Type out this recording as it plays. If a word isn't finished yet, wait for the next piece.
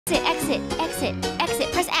Exit, exit, exit,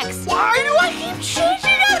 exit. Press X. Why do I keep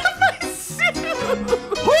changing out of my sim?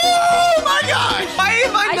 Oh my gosh! Why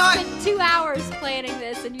am I not? I spent 2 hours planning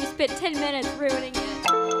this, and you spent 10 minutes ruining it.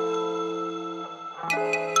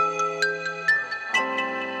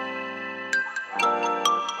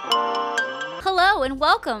 Hello and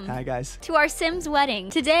welcome. Hi guys. To our Sims wedding.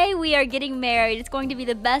 Today we are getting married. It's going to be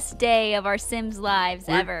the best day of our Sims lives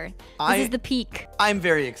ever. This is the peak. I'm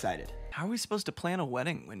very excited. How are we supposed to plan a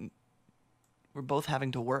wedding when we're both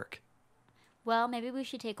having to work? Well, maybe we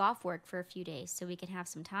should take off work for a few days so we can have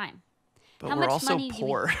some time. But How we're much also money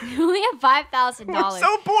poor. We only have $5,000. We're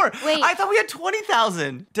so poor. Wait. I thought we had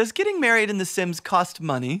 20,000. Does getting married in The Sims cost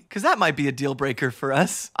money? Because that might be a deal breaker for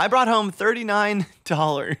us. I brought home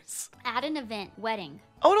 $39. Add an event, wedding.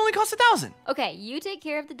 Oh, it only costs 1,000. Okay, you take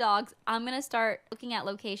care of the dogs. I'm gonna start looking at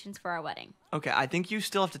locations for our wedding. Okay, I think you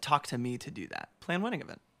still have to talk to me to do that. Plan wedding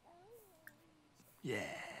event. Yeah.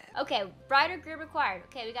 Okay, bride or groom required.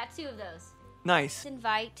 Okay, we got 2 of those. Nice. Let's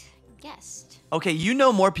invite guest. Okay, you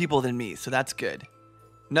know more people than me, so that's good.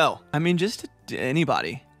 No, I mean just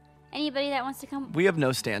anybody. Anybody that wants to come? We have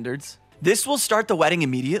no standards. This will start the wedding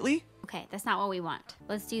immediately? Okay, that's not what we want.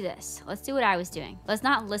 Let's do this. Let's do what I was doing. Let's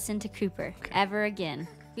not listen to Cooper ever again.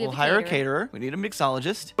 We'll hire a caterer. We need a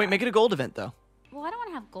mixologist. Wait, make it a gold event though. Well, I don't want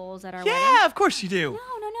to have goals at our wedding. Yeah, of course you do.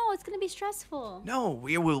 No, it's gonna be stressful. No,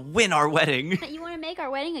 we will win our wedding. You want to make our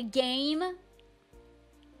wedding a game?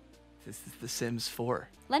 This is The Sims 4.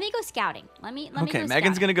 Let me go scouting. Let me go Okay, Megan's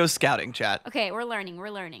scouting. gonna go scouting, chat. Okay, we're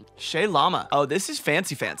learning. Shay Llama. Oh, this is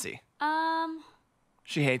fancy.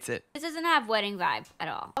 She hates it. This doesn't have wedding vibe at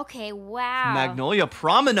all. Okay, wow. Magnolia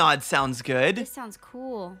Promenade sounds good. This sounds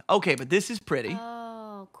cool. Okay, but this is pretty.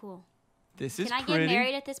 Oh, cool. This is Can I pretty. get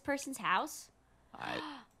married at this person's house?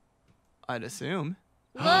 I'd assume.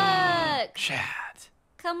 Look! Chat.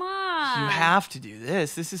 Come on. You have to do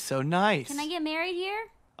this. This is so nice. Can I get married here?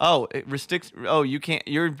 Oh, it restricts. Oh, you can't.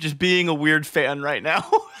 You're just being a weird fan right now.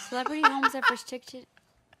 Celebrity homes have restricted.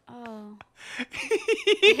 Oh.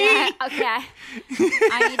 Yeah, okay.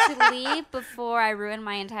 I need to leave before I ruin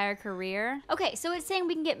my entire career. Okay, so it's saying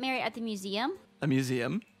we can get married at the museum. A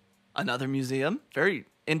museum. Another museum. Very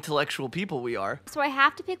intellectual people we are. So I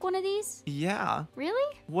have to pick one of these? Yeah.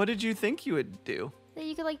 Really? What did you think you would do? That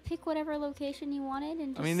you could like pick whatever location you wanted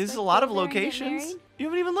and just, I mean, this is a like, lot go of there and get locations. married? You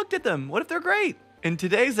haven't even looked at them. What if they're great? In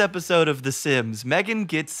today's episode of The Sims, Megan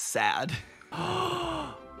gets sad.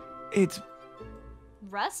 It's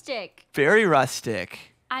Rustic. very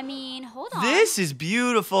rustic. I mean, hold on. This is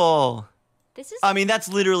beautiful. This is. I mean, that's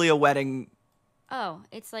literally a wedding. Oh,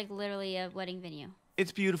 it's like literally a wedding venue.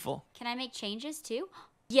 It's beautiful. Can I make changes too?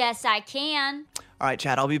 Yes, I can. All right,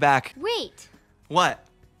 Chad, I'll be back. Wait, What?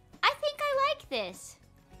 I think I like this.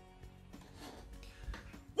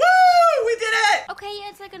 Woo! We did it! Okay, yeah,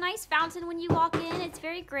 it's like a nice fountain when you walk in. It's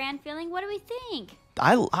very grand feeling. What do we think?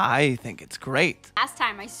 I think it's great. Last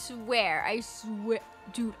time, I swear,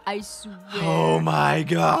 dude, I swear. Oh my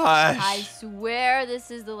gosh. I swear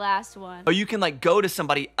this is the last one. Oh, you can like go to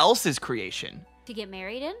somebody else's creation. To get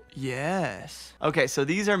married in? Yes. Okay, so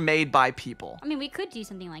these are made by people. I mean, we could do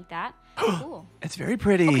something like that. Cool. It's very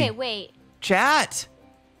pretty. Okay, wait. Chat.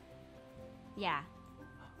 Yeah.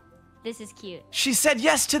 This is cute. She said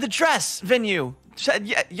yes to the dress venue.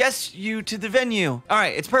 Said yes you to the venue. All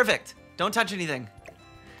right, it's perfect. Don't touch anything.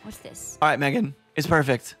 What's this? All right, Megan, it's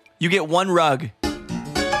perfect. You get 1 rug.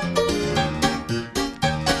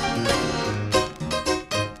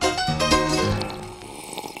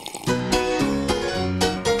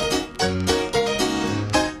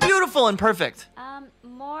 Beautiful and perfect.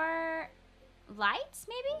 More lights,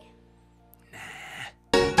 maybe?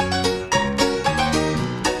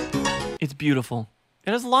 It's beautiful.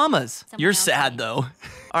 It has llamas. Someone You're else sad might. though.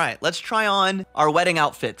 All right, let's try on our wedding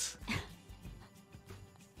outfits.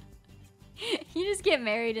 You just get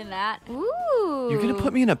married in that. Ooh. You're gonna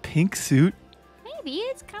put me in a pink suit? Maybe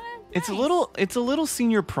it's kind of. It's a little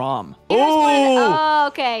senior prom. Oh,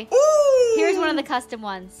 okay. Ooh! Here's one of the custom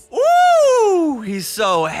ones. Ooh! He's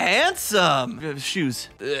so handsome. Shoes.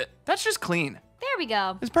 Ugh. That's just clean. There we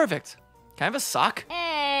go. It's perfect. Can I have a sock?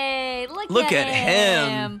 Hey, look Look at at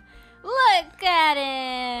him. Look at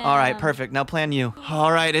him. All right, perfect. Now plan you.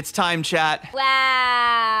 All right, it's time, chat.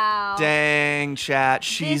 Wow. Dang, chat.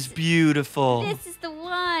 She's beautiful. This is the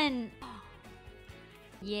one.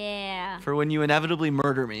 Yeah. For when you inevitably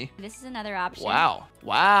murder me. This is another option. Wow.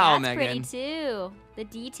 Wow, That's Megan. pretty too. The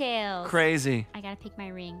details. Crazy. I gotta pick my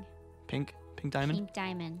ring. Pink diamond? Pink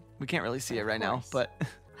diamond. We can't really see it right now, course. but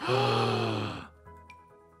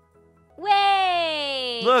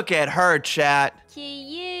Wait. look at her, chat.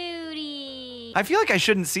 Cutie. Bye. I feel like I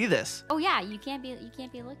shouldn't see this. Oh yeah, you can't be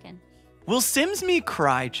looking. Will Sims me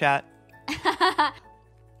cry, chat?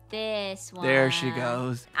 This one. There she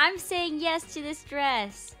goes. I'm saying yes to this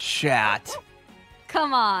dress. Chat.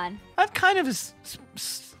 Come on. That kind of is,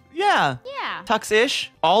 yeah. Yeah.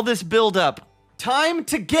 Tux-ish. All this build up. Time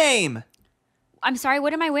to game. I'm sorry,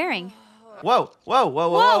 what am I wearing? Whoa, whoa, whoa, whoa,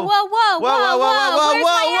 Whoa, whoa, whoa, whoa, whoa, where's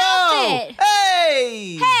my outfit?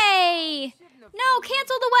 Hey! Hey! No,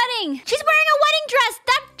 cancel the wedding. She's wearing a wedding dress.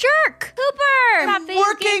 That jerk. Cooper. I'm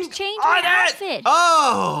working change on my it. outfit.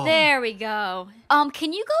 Oh. There we go.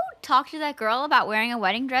 Can you go talk to that girl about wearing a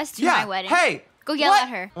wedding dress to my wedding? Hey. Go yell at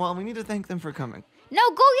her. Well, we need to thank them for coming. No,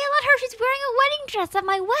 go yell at her. She's wearing a wedding dress at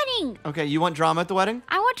my wedding. Okay, you want drama at the wedding?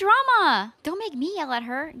 I want drama. Don't make me yell at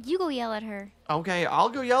her. You go yell at her. Okay, I'll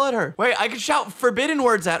go yell at her. Wait, I can shout forbidden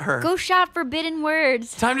words at her. Go shout forbidden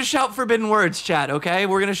words. Time to shout forbidden words, chat, okay?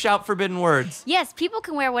 We're gonna shout forbidden words. Yes, people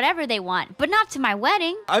can wear whatever they want, but not to my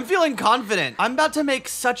wedding. I'm feeling confident. I'm about to make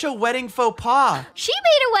such a wedding faux pas. She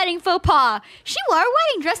made a wedding faux pas. She wore a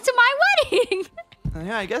wedding dress to my wedding.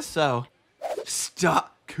 Yeah, I guess so.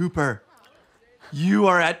 Stop, Cooper. You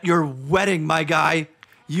are at your wedding, my guy.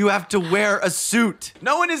 You have to wear a suit.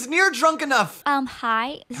 No one is near drunk enough.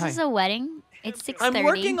 Hi. This Hi. is a wedding. It's 6:30. I'm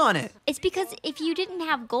working on it. It's because if you didn't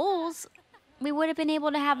have goals, we would have been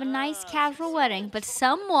able to have a nice casual wedding, but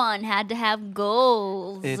someone had to have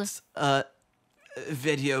goals. It's a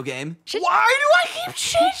video game. Why do I keep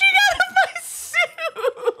changing out of my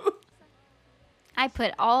suit? I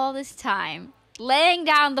put all this time laying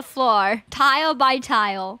down the floor, tile by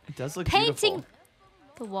tile. It does look painting beautiful.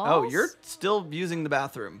 the walls. Oh, you're still using the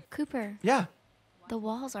bathroom. Cooper. Yeah. The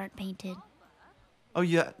walls aren't painted. Oh,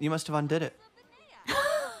 yeah. You must have undid it.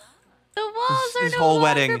 The walls This are no whole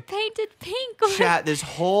longer wedding. painted pink. Chat, this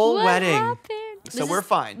whole What wedding. happened? So This we're is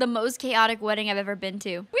fine. The most chaotic wedding I've ever been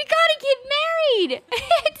to. We gotta get married.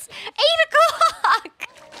 It's 8 o'clock.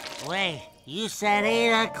 Wait, you said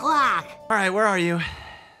 8 o'clock. All right, where are you?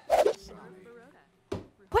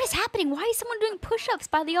 What is happening? Why is someone doing push-ups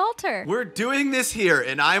by the altar? We're doing this here,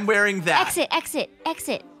 and I'm wearing that. Exit, exit,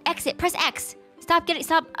 exit, exit. Press X. Stop the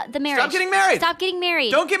marriage. Stop getting married. Stop getting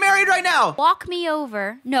married. Don't get married right now. Walk me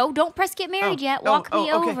over. No, don't press get married yet. Walk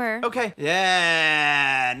me okay, over. Okay.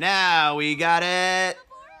 Yeah, now we got it.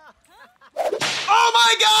 Oh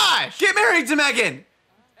my gosh! Get married to Megan.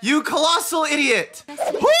 You colossal idiot.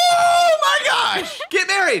 Oh my gosh! Get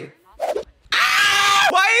married. Ah!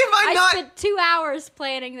 Why am I not? spent 2 hours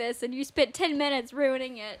planning this, and you spent 10 minutes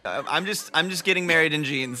ruining it. I'm just getting married in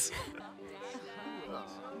jeans.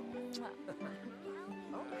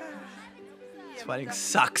 This wedding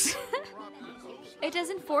sucks. It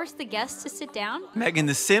doesn't force the guests to sit down. Megan,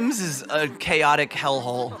 The Sims is a chaotic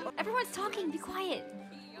hellhole. Everyone's talking. Be quiet.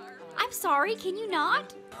 I'm sorry. Can you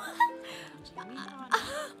not?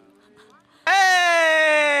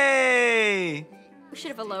 Hey! We should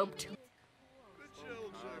have eloped.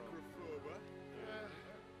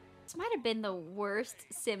 This might have been the worst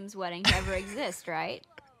Sims wedding to ever exist, right?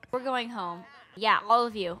 We're going home. Yeah, all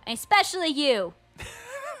of you. And especially you.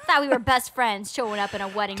 Thought we were best friends showing up in a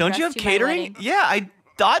wedding Don't dress you have to my catering? wedding. Yeah, I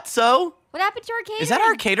thought so. What happened to our catering? Is that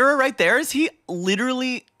our caterer right there? Is he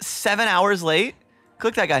literally 7 hours late?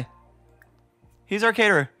 Click that guy. He's our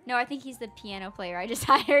caterer. No, I think he's the piano player I just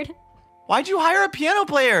hired. Why'd you hire a piano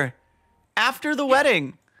player after the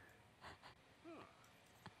wedding?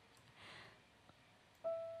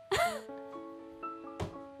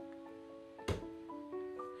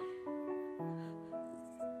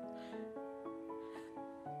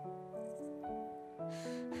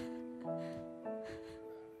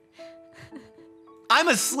 I'm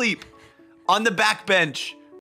asleep on the back bench